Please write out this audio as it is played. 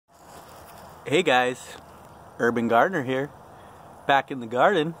Hey guys, Urban Gardener here, back in the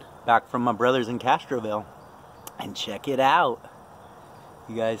garden, back from my brothers in Castroville, and check it out.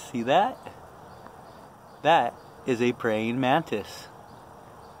 You guys see that? That is a praying mantis.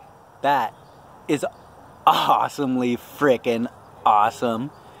 That is awesomely frickin'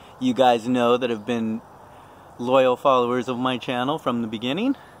 awesome. You guys know that have been loyal followers of my channel from the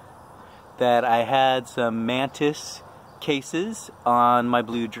beginning that I had some mantis cases on my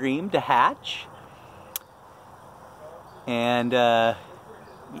Blue Dream to hatch, and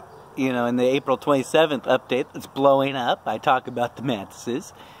you know, in the April 27th update that's blowing up, I talk about the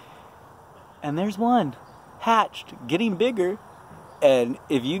mantises, and there's one hatched, getting bigger. And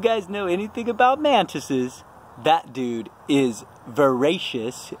if you guys know anything about mantises, that dude is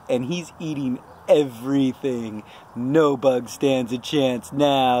voracious and he's eating everything. No bug stands a chance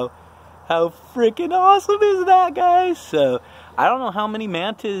now. How freaking awesome is that, guys? So, I don't know how many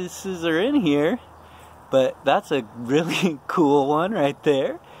mantises are in here, but that's a really cool one right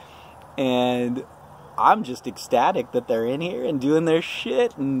there. And I'm just ecstatic that they're in here and doing their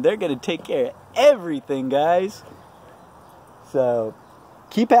shit, and they're gonna take care of everything, guys. So,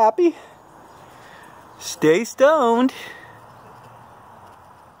 keep happy, stay stoned,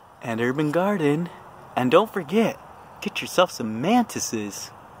 and urban garden, and don't forget, get yourself some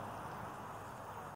mantises.